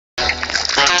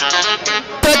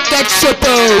bugcat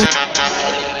csupo.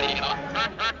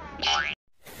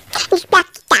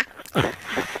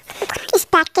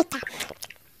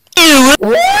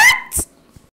 What?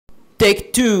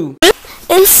 Take 2.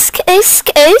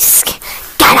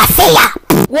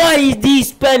 Why is this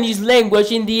Spanish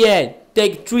language in the end?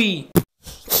 Take 3.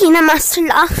 Kina master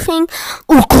laughing.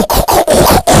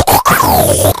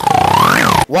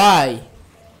 Why?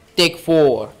 Take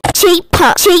 4.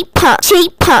 Cheaper.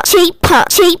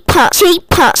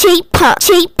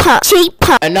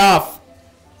 Enough.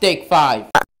 Take 5.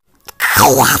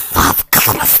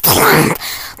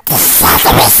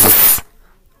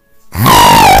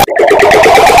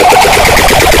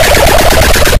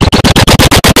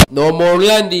 No more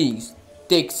landings.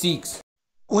 Take 6.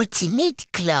 Ultimate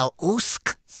Claw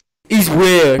Usk Is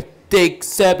where? Take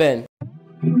 7.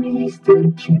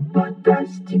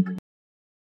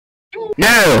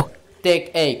 No!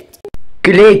 Take 8.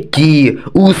 Kleki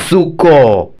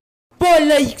usuko!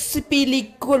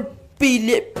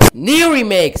 New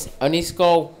remakes and it's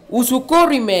called Usuko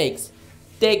remakes.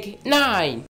 Take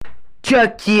 9.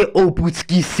 Чаки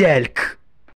опуски селк!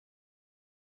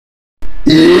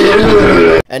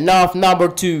 Enough number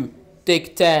 2.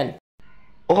 Take 10.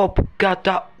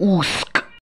 Opkata usk!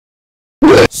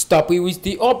 Stop it with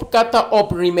the Opkata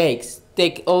Op remakes.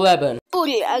 Take 11. What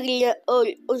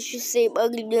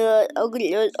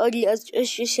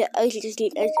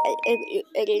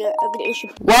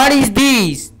Is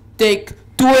this? Take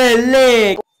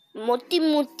 12. Multi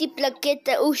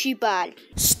plaqueta ushibal.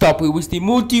 Stop it with the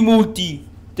multi.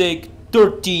 Take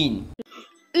 13.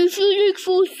 If you like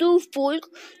full softball,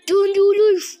 don't you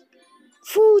like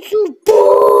full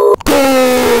softball?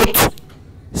 Good.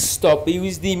 Stop it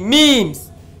with the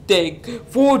memes. Take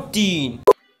 14.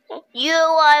 You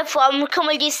are from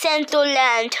Comedy Central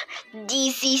Land.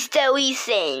 This is the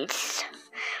reasons.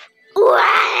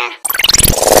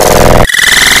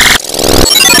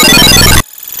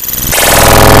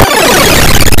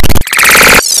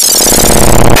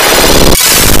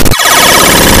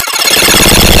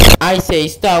 I say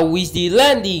start with the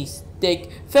landings.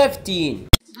 Take 15.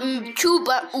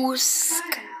 Chuba usk.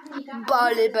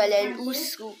 Bale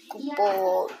usk.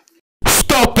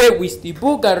 Stop it with the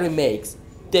Buga remakes.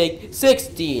 Take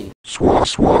 16.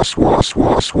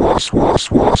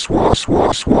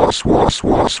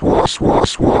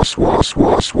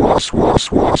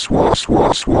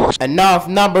 Enough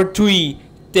number 3.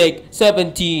 Take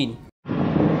 17.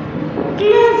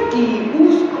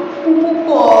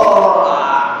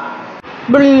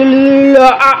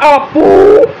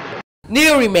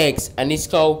 New remakes and it's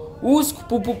called Usk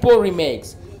Pupupo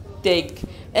remakes. Take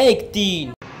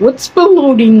 18. What's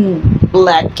polluting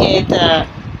Blacketta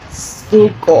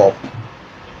Sukop?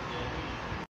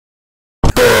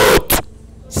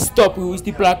 Stop it with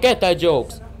the Plaqueta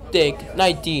jokes. Take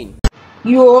 19.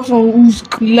 You're from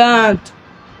Uskland.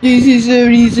 This is the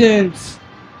reasons.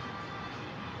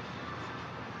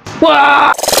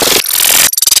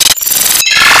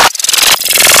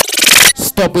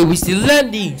 Stop it with the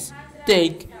landings.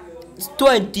 Take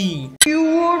 20.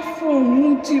 You are from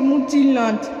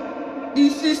Multi-Land.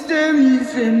 This is the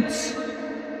reasons.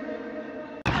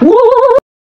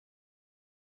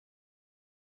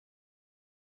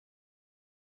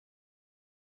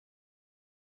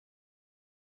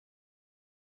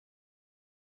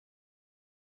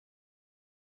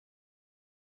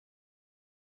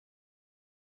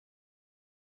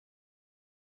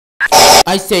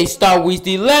 I say start with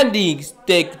the landings.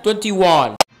 Take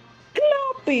 21.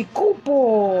 Clappy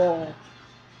Kupo.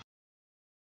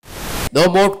 No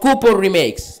more Cooper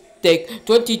remakes. Take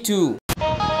 22.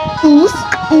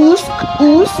 Usk.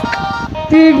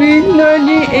 Baby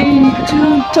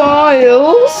 92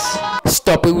 tiles.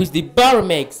 Stop it with the bar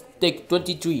remakes. Take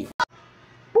 23.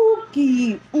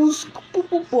 Pookie Usk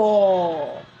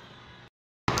Pupupo.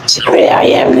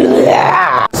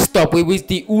 Stop it with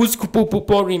the Usk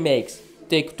Pupupo remakes.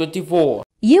 Take 24.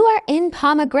 You are in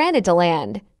Pomegranate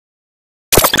Land.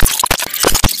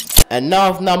 And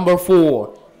now number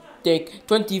 4. Take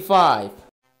 25.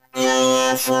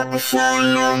 These are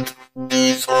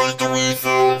the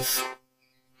reasons.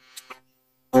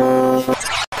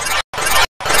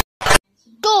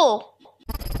 Go.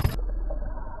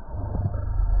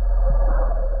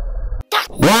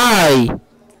 Why?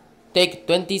 Take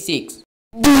 26.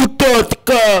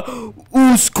 Butatka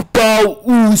usk pau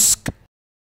usk.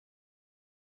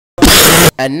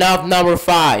 And now number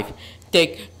 5.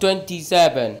 Take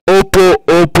 27.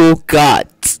 Opo cat.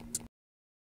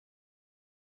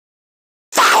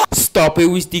 Stop it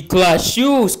with the class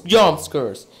shoes jump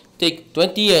scares. Take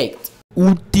 28.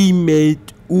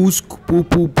 Ultimate usk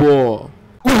pupupo.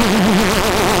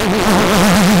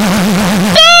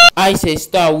 I say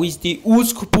start with the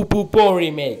csupo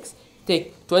remix.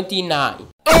 Take 29.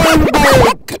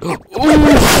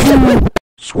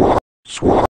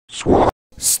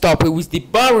 Stop it with the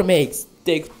bar remix.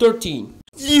 Take 13.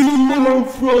 You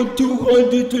from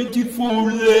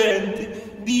 224 land.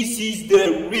 This is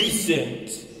the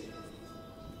recent.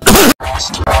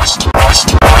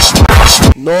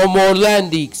 No more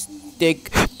landings. Take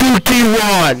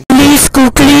 31.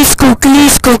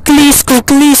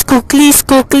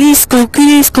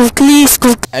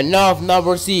 Enough,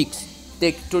 number 6.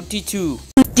 Take 32.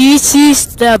 This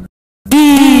is the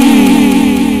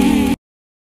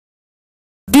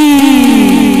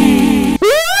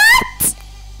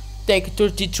Take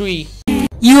 33.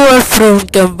 You are from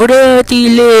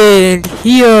Cambrati land.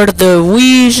 Here are the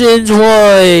reasons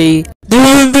why.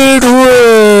 Number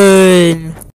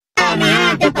 1.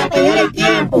 Caminante para perder el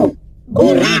tiempo.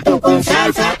 Burrito con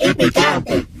salsa y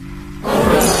picante.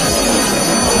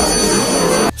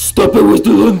 Stop it with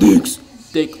the landings.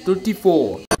 Take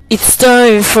 34. It's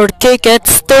time for cake at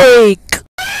steak.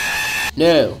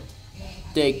 No.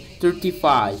 Take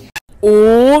 35.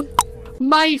 Oh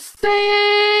my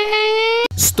face.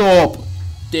 Stop.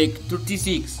 Take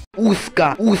 36.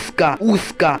 Uska, uska,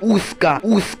 uska, uska,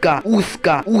 uska,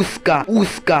 uska, uska,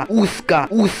 uska, uska,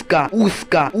 uska,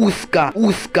 uska, uska,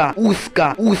 uska,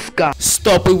 uska, uska.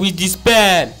 Stop it with this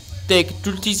band. Take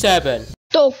 37.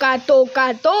 Toca,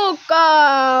 toca,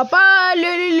 toca.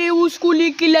 Palele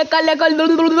uskulikile kalekal.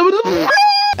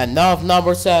 Enough,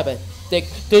 number 7. Take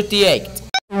 38.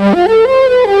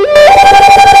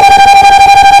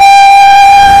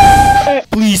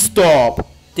 Please stop.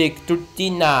 Take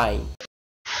 39.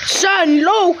 San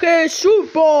loge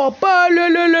supo.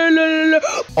 Palele.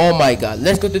 Oh my god,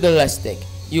 let's go to the last take.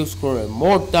 You score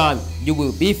more time, you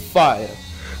will be fired.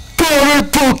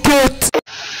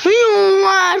 You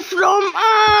are from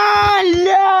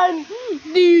Ireland.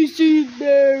 This is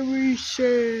the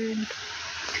recent.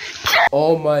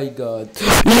 Oh my god.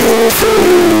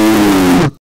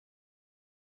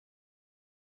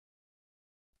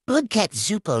 Bugcat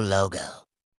csupo logo.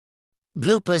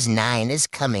 Bloopers 9 is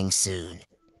coming soon.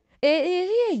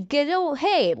 Get out,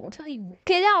 hey,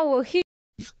 get out of here.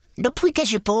 No puoi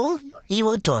csupo?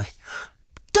 Io adoro.